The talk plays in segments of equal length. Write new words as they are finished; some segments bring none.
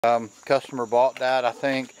Customer bought that, I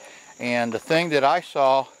think, and the thing that I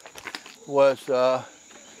saw was that,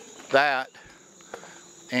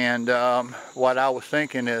 and what I was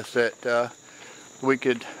thinking is that we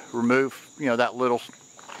could remove, you know, that little,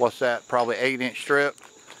 what's that, probably 8-inch strip.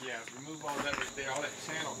 Yeah, remove all that right there, all that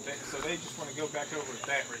channel. So they just want to go back over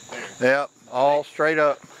that right there. Yep, all straight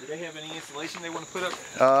up. Do they have any insulation they want to put up?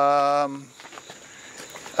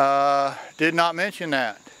 Did not mention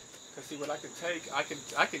that. Cause see, what I could take,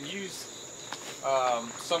 I can use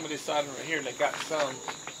some of this siding right here, and they got some,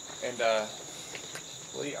 and well,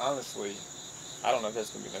 honestly, I don't know if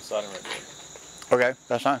that's gonna be no siding right there. Okay,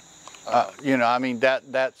 that's fine. You know, I mean,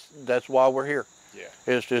 that's why we're here. Yeah.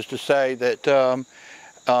 Is just to say that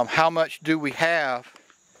how much do we have?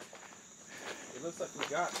 It looks like we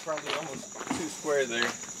got probably almost 2 square there.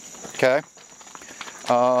 Okay.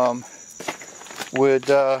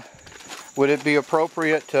 Would it be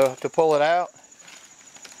appropriate to pull it out?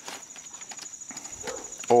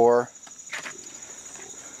 Or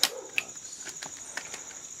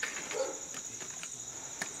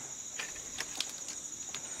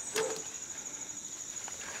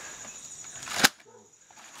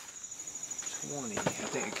I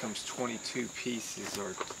think it comes 22 pieces,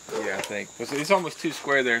 or yeah, I think it's almost 2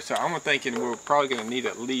 square there. So I'm thinking we're probably going to need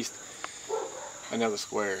at least another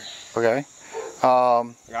square. okay.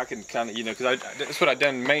 I can kind of, you know, because that's what I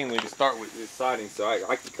done mainly to start with this siding, so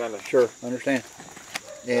I can kind of. Sure, understand.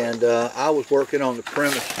 And I was working on the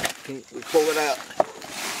premise. Can you pull it out?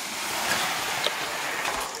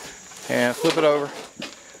 And flip it over.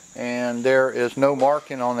 And there is no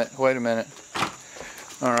marking on it. Wait a minute.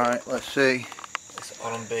 All right, let's see. It's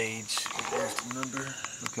autumn beige. There's the number.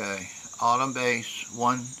 Okay, autumn beige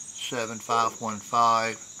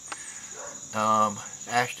 17515.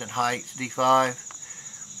 Ashton Heights D5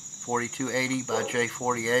 4280 by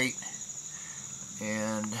J48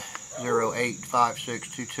 and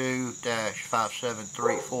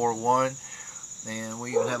 085622-57341, and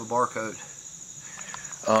we even have a barcode.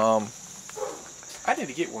 I need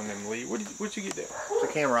to get one of them, Lee. Where'd you get that? It's a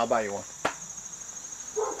camera. I'll buy you one.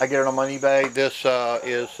 I get it on my eBay. This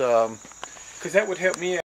is because that would help me out.